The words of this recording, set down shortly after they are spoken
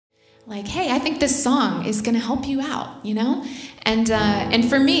like, hey, I think this song is going to help you out, you know? And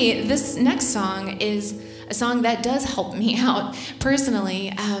for me, this next song is a song that does help me out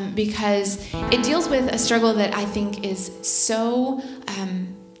personally, because it deals with a struggle that I think is so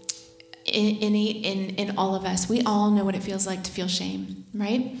innate in all of us. We all know what it feels like to feel shame,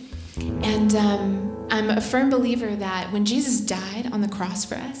 right? And I'm a firm believer that when Jesus died on the cross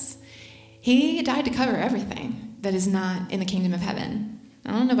for us, he died to cover everything that is not in the kingdom of heaven.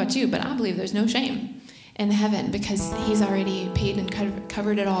 I don't know about you, but I believe there's no shame in heaven because he's already paid and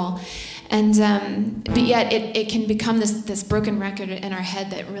covered it all. And but yet it can become this broken record in our head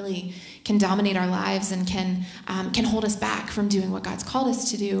that really can dominate our lives and can hold us back from doing what God's called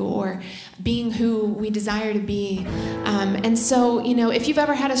us to do or being who we desire to be. And so, you know, if you've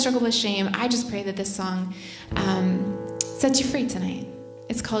ever had a struggle with shame, I just pray that this song sets you free tonight.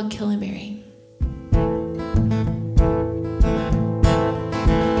 It's called Kill and Bury.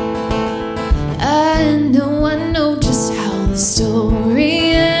 I know just how the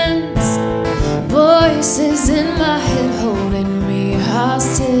story ends. Voices in my head holding me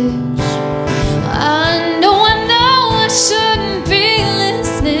hostage. I know I shouldn't be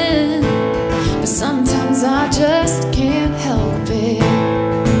listening, but sometimes I just can't help it.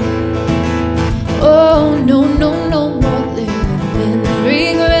 Oh, no more living in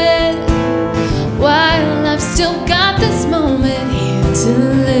regret, while I've still got this moment here to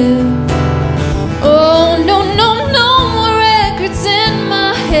live. Oh, no more records in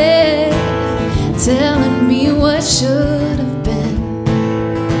my head telling me what should have been.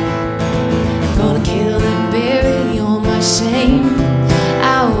 I'm gonna kill and bury all my shame.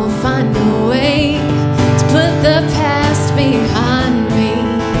 I will find a way to put the past behind me.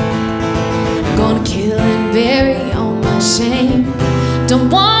 I'm gonna kill and bury all my shame. Don't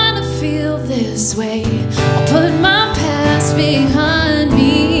wanna feel this way. I'll put my past behind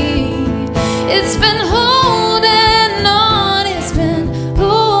me. It's been holding on, it's been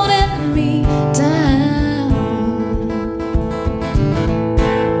holding me down.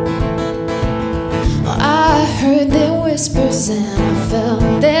 Well, I heard their whispers and I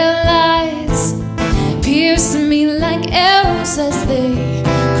felt their lies piercing me like arrows as they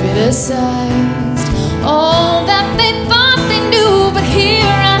criticized all that they thought they knew. But here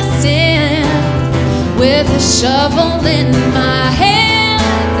I stand with a shovel in my hand.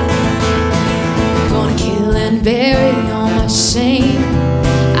 Bury all my shame.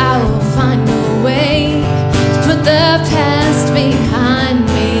 I will find a way to put the past behind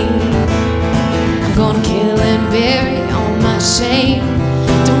me. I'm gonna kill and bury all my shame.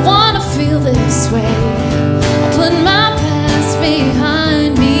 Don't wanna feel this way. I'll put my past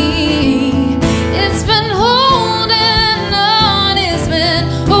behind me. It's been holding on, it's been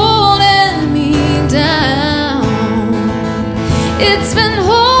holding me down. It's been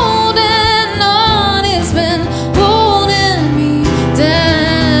holding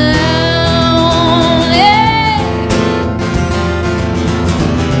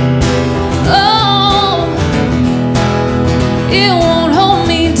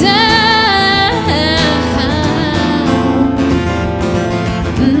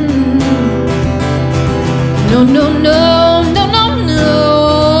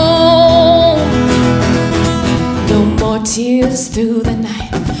No more tears through the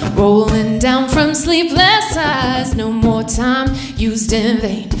night, rolling down from sleepless eyes. No more time used in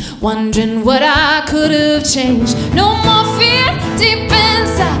vain, wondering what I could have changed. No more fear deep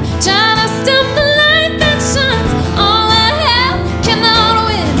inside, trying to stop the light that shines. All I have cannot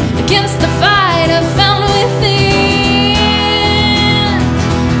win against the fight I found within.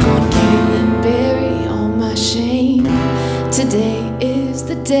 Gonna kill and bury all my shame. Today is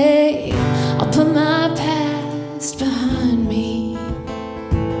the day I'll put my past behind me.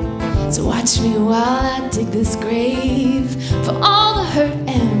 So watch me while I dig this grave for all the hurt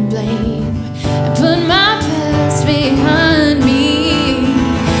and blame, and put my past behind me.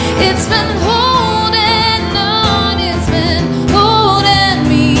 It's been holding on, it's been holding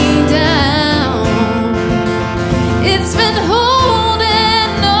me down. It's been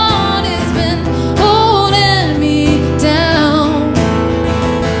holding on, it's been holding me down.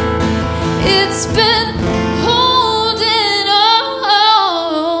 It's been holding on,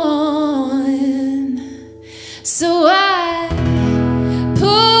 so I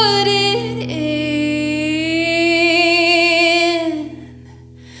put it in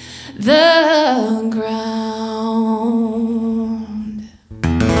the ground.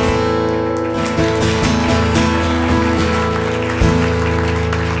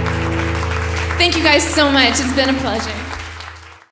 Thank you guys so much. It's been a pleasure.